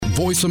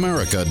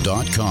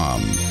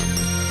voiceamerica.com.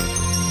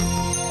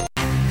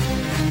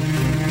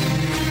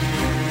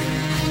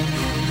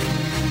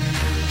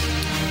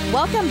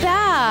 Welcome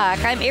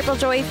back. I'm April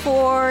Joy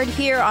Ford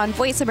here on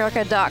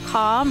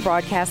voiceamerica.com,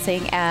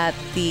 broadcasting at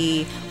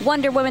the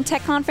Wonder Woman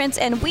Tech Conference,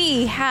 and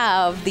we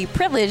have the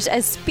privilege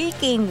of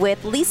speaking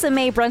with Lisa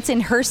Mae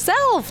Brunson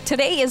herself.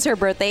 Today is her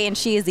birthday, and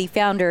she is the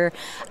founder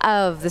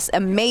of this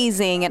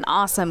amazing and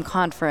awesome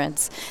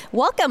conference.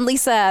 Welcome,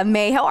 Lisa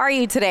Mae. How are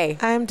you today?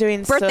 I'm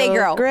doing birthday so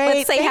girl. great.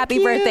 Let's say Thank happy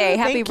you. birthday.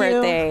 Happy Thank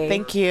birthday. You.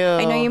 Thank you.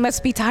 I know you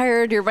must be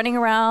tired. You're running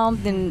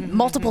around in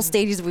multiple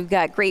stages. We've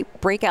got great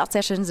breakout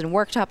sessions and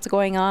workshops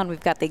going on. We've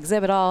got the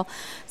exhibit all.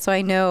 So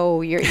I know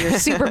you're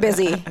super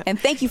busy. And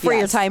thank you for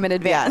your time in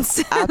advance.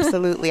 Yes,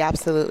 absolutely,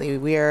 absolutely.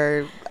 We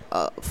are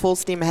full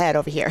steam ahead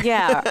over here.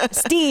 Yeah,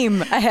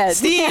 steam ahead.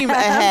 Steam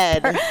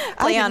ahead.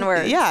 Play on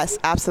words. Yes,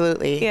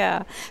 absolutely.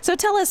 Yeah. So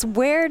tell us,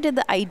 where did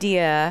the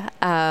idea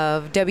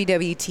of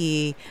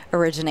WWT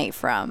originate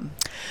from?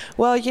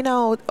 Well, you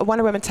know,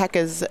 Wonder Woman Tech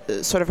is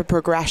sort of a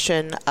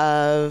progression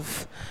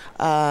of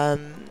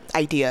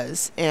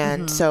ideas.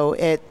 And so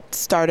it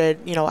started,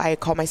 you know, I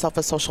call myself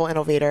a social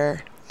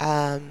innovator.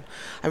 I'm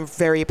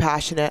very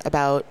passionate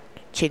about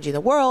changing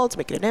the world,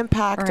 making an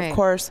impact, of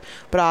course,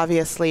 but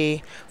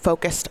obviously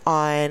focused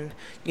on,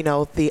 you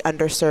know, the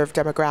underserved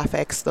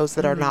demographics, those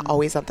that are not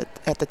always at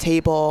the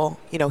table,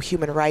 you know,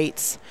 human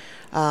rights.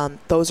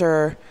 Those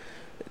are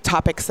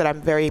topics that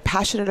I'm very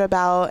passionate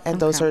about, and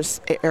those are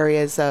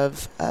areas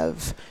of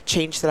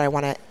change that I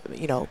want to,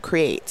 you know,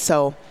 create.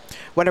 So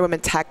Wonder Woman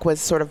Tech was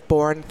sort of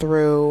born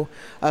through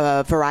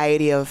a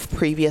variety of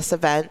previous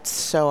events.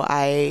 So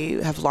I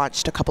have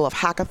launched a couple of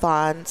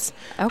hackathons,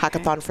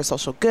 Hackathon for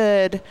Social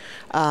Good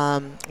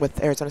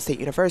with Arizona State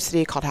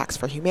University called Hacks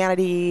for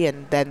Humanity.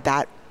 And then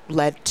that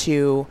led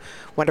to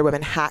Wonder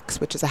Women Hacks,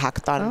 which is a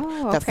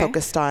hackathon that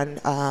focused on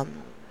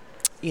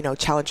you know,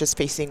 challenges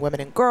facing women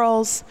and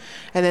girls.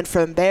 And then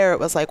from there, it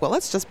was like, well,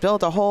 let's just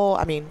build a whole,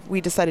 I mean, we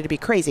decided to be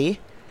crazier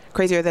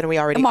than we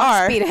already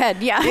are. Speed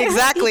ahead, yeah.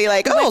 Exactly.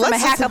 Like, let's from a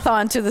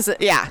hackathon to this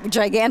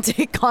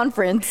gigantic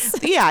conference.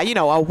 Yeah, you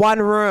know, a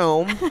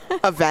one-room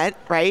event,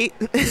 right?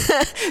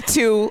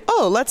 To,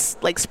 let's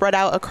like spread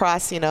out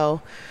across, you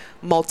know,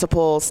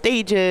 multiple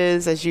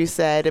stages, as you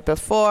said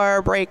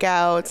before,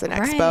 breakouts and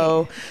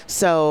expo.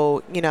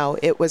 So, you know,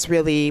 it was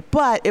really,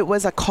 but it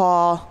was a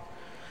call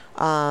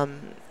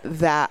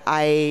that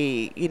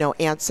I, you know,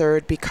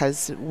 answered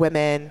because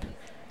women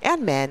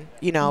and men,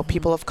 you know,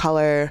 people of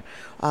color,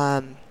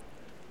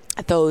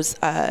 those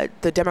the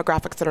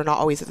demographics that are not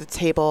always at the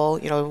table.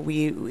 You know,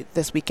 we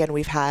this weekend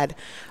we've had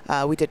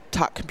we did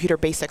talk computer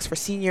basics for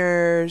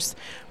seniors.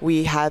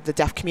 We had the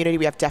deaf community.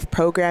 We have deaf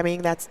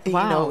programming that's you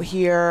know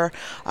here,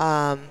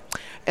 and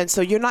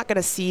so you're not going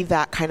to see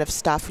that kind of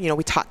stuff. You know,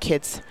 we taught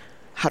kids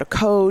how to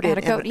code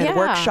in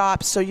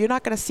workshops. So you're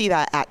not going to see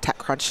that at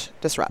TechCrunch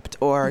Disrupt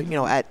or, you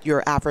know, at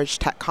your average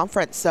tech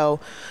conference. So,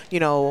 you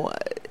know,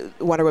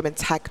 Wonder Woman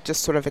Tech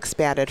just sort of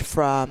expanded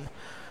from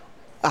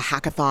a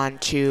hackathon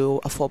to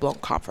a full-blown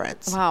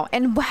conference. Wow.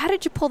 And how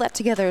did you pull that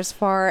together as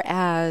far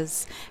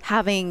as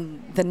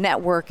having the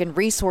network and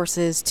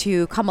resources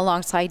to come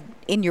alongside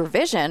in your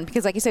vision?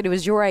 Because like you said, it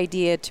was your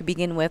idea to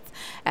begin with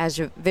as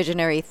your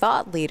visionary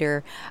thought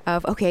leader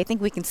of, okay, I think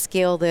we can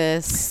scale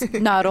this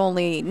not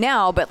only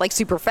now, but like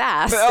super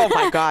fast. Oh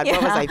my God,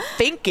 what was I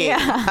thinking?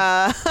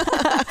 Yeah.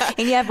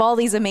 And you have all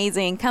these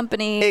amazing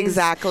companies.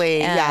 Exactly,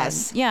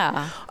 yes.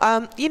 Yeah.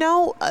 You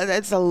know,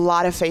 it's a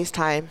lot of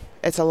FaceTime.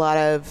 It's a lot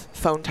of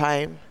phone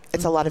time.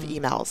 It's a lot of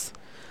emails.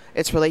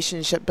 It's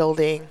relationship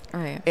building.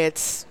 Right.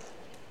 It's,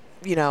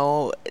 you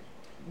know,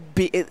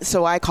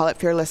 so I call it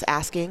fearless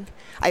asking.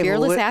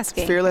 Fearless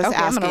asking. Fearless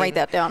asking. I'm going to write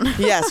that down.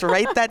 Yes,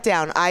 write that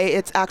down.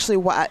 It's actually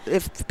what,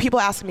 if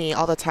people ask me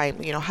all the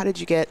time, you know, how did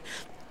you get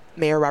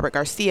Mayor Robert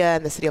Garcia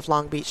and the city of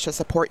Long Beach to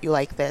support you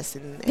like this?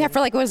 And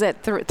for like, what was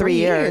it, 3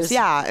 years?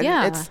 Yeah.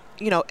 And it's,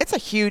 you know, it's a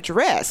huge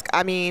risk.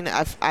 I mean,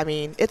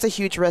 it's a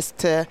huge risk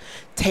to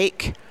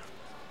take,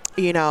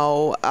 you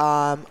know,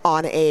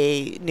 on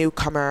a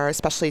newcomer,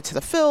 especially to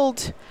the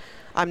field.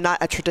 I'm not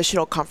a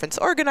traditional conference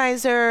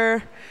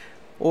organizer.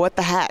 What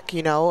the heck,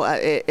 you know?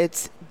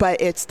 It's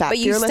that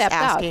fearless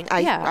asking.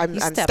 I'm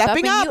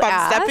stepping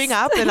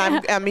up, and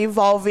I'm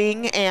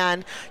evolving,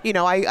 and you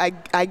know,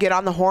 I get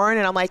on the horn,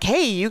 and I'm like,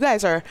 hey, you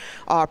guys are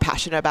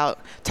passionate about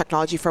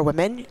technology for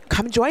women.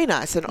 Come join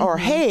us, and or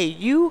hey,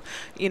 you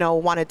know,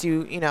 want to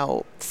do, you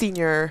know,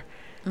 senior.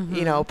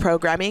 You know,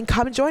 programming,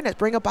 come join us,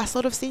 bring a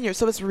busload of seniors.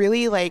 So it's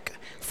really like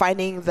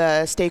finding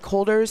the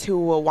stakeholders who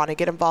will want to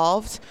get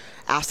involved,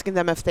 asking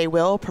them if they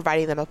will,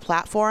 providing them a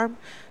platform.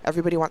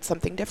 Everybody wants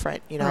something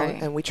different, you know,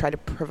 and we try to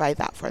provide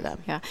that for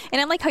them. Yeah. And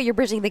I like how you're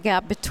bridging the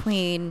gap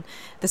between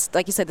this,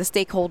 like you said, the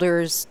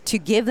stakeholders to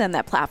give them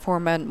that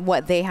platform and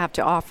what they have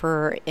to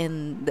offer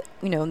in the,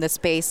 you know, in the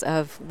space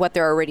of what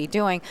they're already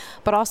doing,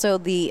 but also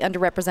the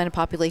underrepresented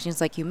populations,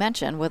 like you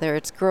mentioned, whether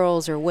it's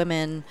girls or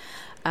women,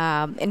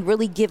 and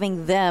really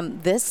giving them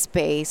this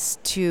space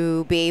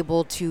to be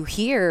able to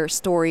hear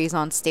stories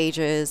on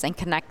stages and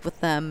connect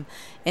with them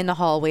in the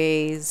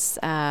hallways,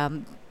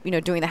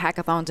 doing the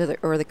hackathons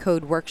or the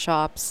code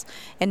workshops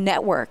and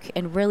network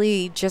and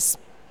really just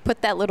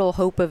put that little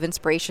hope of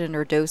inspiration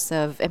or dose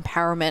of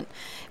empowerment,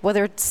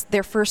 whether it's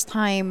their first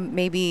time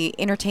maybe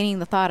entertaining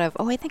the thought of,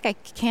 I think I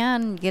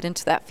can get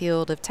into that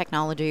field of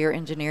technology or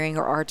engineering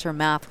or arts or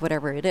math,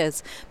 whatever it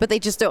is, but they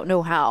just don't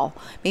know how.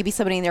 Maybe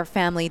somebody in their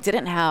family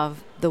didn't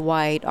have the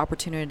wide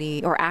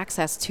opportunity or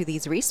access to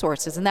these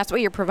resources, and that's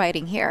what you're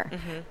providing here,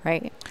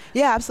 right?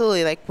 Yeah,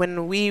 absolutely. Like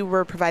when we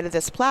were provided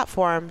this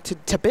platform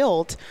to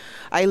build,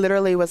 I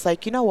literally was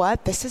like, you know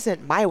what? This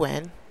isn't my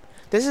win.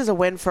 This is a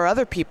win for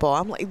other people.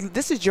 I'm like,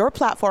 this is your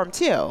platform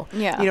too.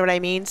 Yeah. You know what I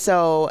mean?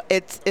 So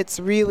it's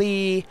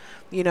really,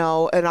 an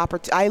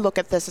opportunity. I look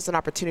at this as an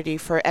opportunity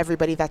for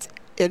everybody that's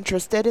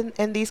interested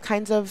in these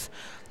kinds of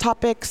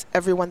topics,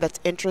 everyone that's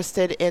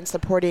interested in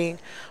supporting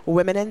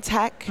women in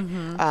tech,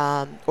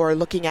 or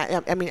looking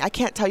at, I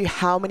can't tell you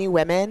how many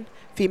women,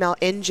 female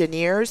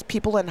engineers,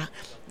 people in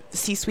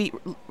C-suite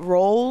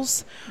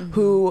roles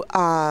who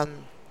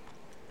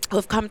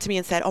have come to me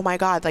and said, oh my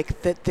God,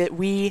 like that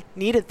we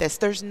needed this.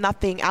 There's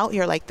nothing out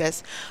here like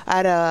this. I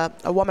had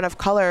a woman of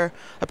color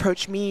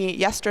approach me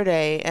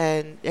yesterday,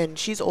 and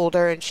she's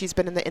older and she's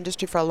been in the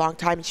industry for a long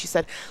time. And she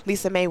said,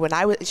 Lisa May,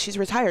 she's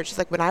retired. She's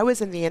like, when I was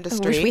in the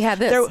industry, I wish we had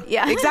this.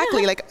 Yeah.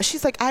 Exactly. Like,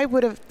 she's like, I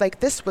would have, like,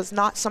 this was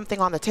not something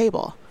on the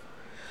table.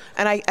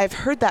 And I've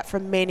heard that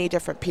from many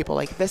different people.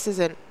 Like,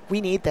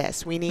 we need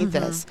this. We need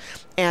this.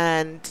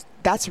 And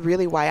that's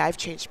really why I've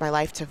changed my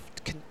life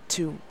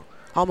to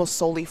almost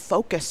solely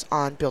focus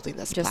on building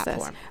this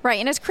platform. Right,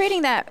 and it's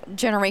creating that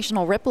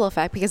generational ripple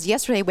effect, because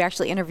yesterday we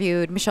actually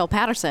interviewed Michelle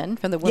Patterson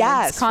from the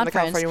Women's Conference. From the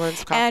California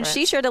Women's Conference. And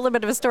she shared a little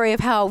bit of a story of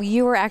how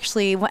you were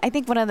actually, I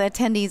think, one of the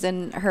attendees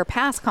in her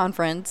past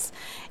conference.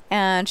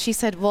 And she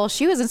said, well,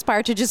 she was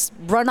inspired to just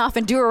run off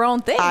and do her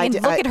own thing.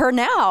 Look at her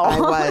now. I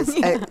was.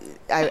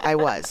 I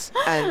was.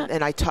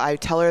 And I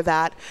tell her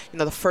that,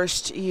 the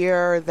first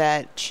year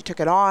that she took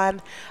it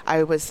on,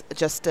 I was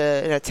just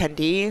an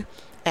attendee,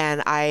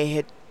 and I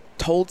had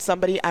told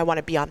somebody I want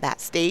to be on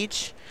that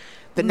stage.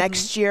 The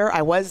next year,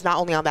 I was not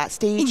only on that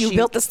stage. You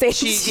built the stage.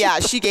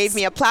 She gave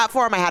me a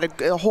platform. I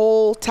had a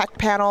whole tech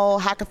panel,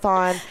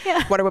 hackathon,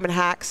 Wonder Woman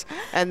Hacks,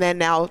 and then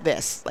now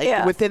this.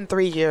 Within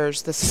 3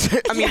 years, this is,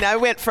 I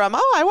went from,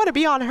 I want to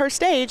be on her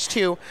stage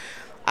to,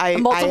 I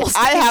have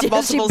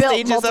multiple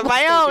stages of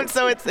my own,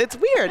 so it's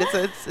weird.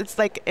 It's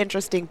like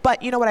interesting.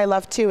 But you know what I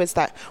love too is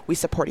that we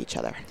support each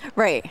other.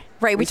 Right.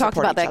 We talked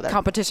about that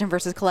competition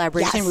versus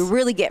collaboration. Yes. We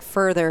really get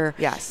further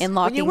in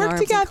locking arms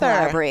and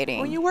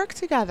collaborating. When you work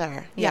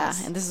together. Yeah,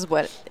 and this is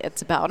what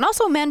it's about. And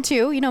also men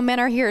too. Men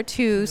are here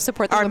to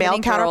support the our male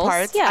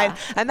counterparts. Yeah.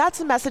 And that's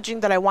the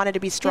messaging that I wanted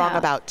to be strong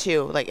about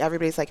too. Like,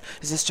 everybody's like,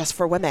 is this just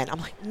for women? I'm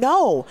like,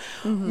 no.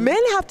 Men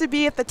have to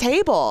be at the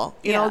table.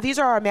 You know, these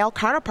are our male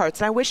counterparts.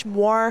 And I wish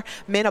more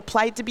men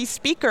applied to be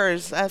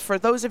speakers. For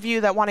those of you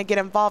that want to get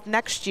involved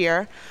next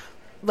year,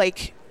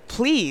 like,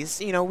 please,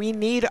 we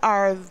need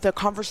the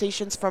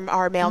conversations from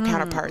our male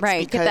counterparts.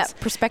 Right, get that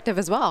perspective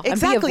as well.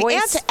 Exactly, and be a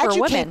voice and to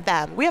educate women.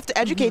 them. We have to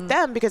educate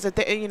them because,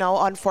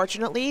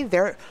 unfortunately,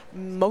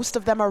 most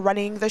of them are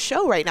running the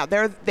show right now.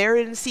 They're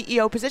in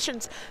CEO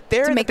positions.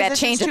 They're to in make the that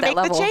change to at make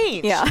that level. The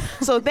change. Yeah.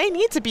 So they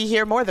need to be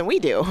here more than we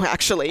do.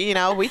 Actually,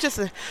 we just.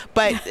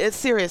 But it's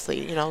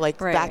seriously,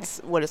 that's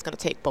what it's going to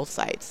take, both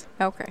sides.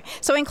 Okay.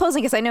 So in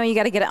closing, because I know you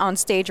got to get it on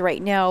stage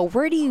right now,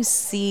 where do you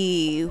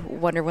see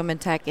Wonder Woman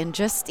Tech in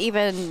just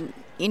even,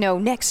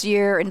 next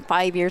year, in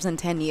 5 years, and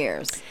 10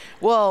 years?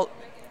 Well,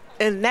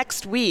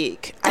 next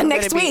week.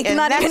 Next week.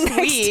 Next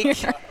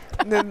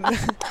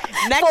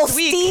full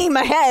steam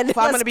ahead.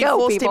 I'm going to be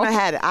full steam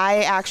ahead.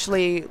 I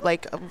actually,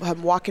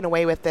 I'm walking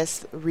away with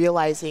this,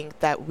 realizing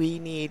that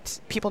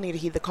people need to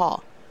heed the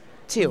call,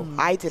 too.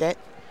 I did it.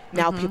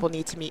 Now people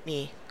need to meet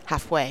me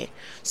halfway.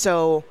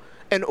 So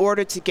in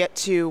order to get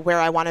to where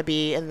I want to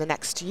be in the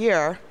next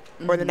year,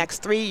 or the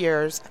next 3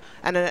 years,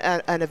 and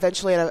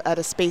eventually at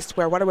a space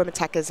where Wonder Woman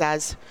Tech is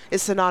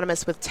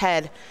synonymous with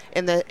TED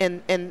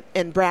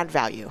in brand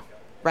value,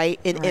 right?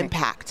 In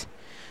impact.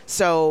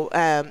 So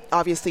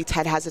obviously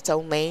TED has its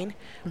own lane.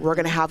 We're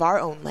going to have our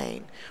own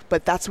lane,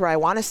 but that's where I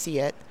want to see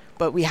it.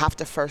 But we have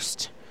to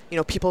first,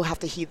 people have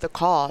to heed the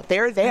call.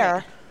 They're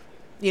there.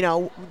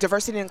 Right.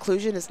 Diversity and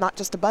inclusion is not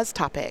just a buzz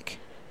topic.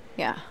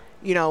 Yeah.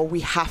 We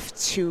have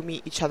to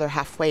meet each other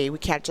halfway. We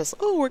can't just,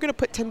 we're going to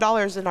put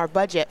 $10 in our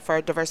budget for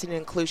diversity and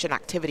inclusion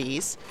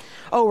activities.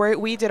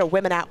 We did a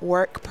Women at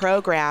Work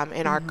program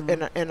in our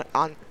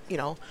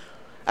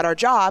at our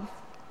job.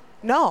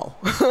 No,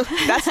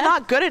 that's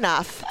not good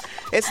enough.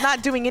 It's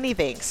not doing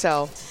anything.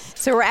 So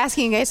we're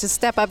asking you guys to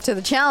step up to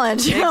the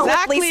challenge.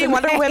 Exactly.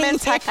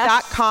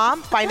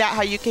 WonderWomenTech.com. Find out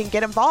how you can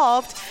get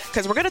involved,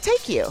 because we're going to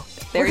take you.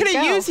 We're going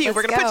to use you.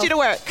 We're going to put you to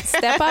work.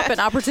 Step up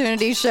and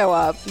opportunities show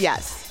up.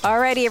 Yes.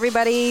 Alrighty,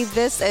 everybody.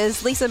 This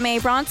is Lisa May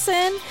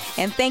Bronson,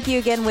 and thank you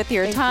again with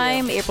your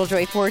time. April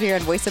Joy Ford here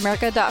on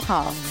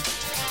VoiceAmerica.com.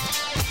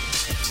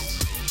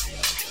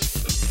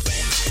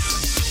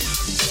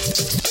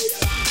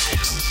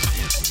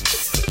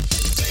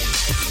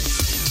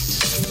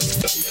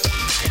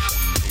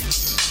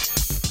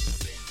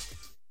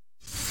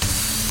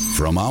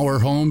 From our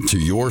home to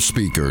your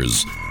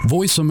speakers,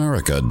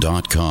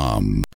 voiceamerica.com.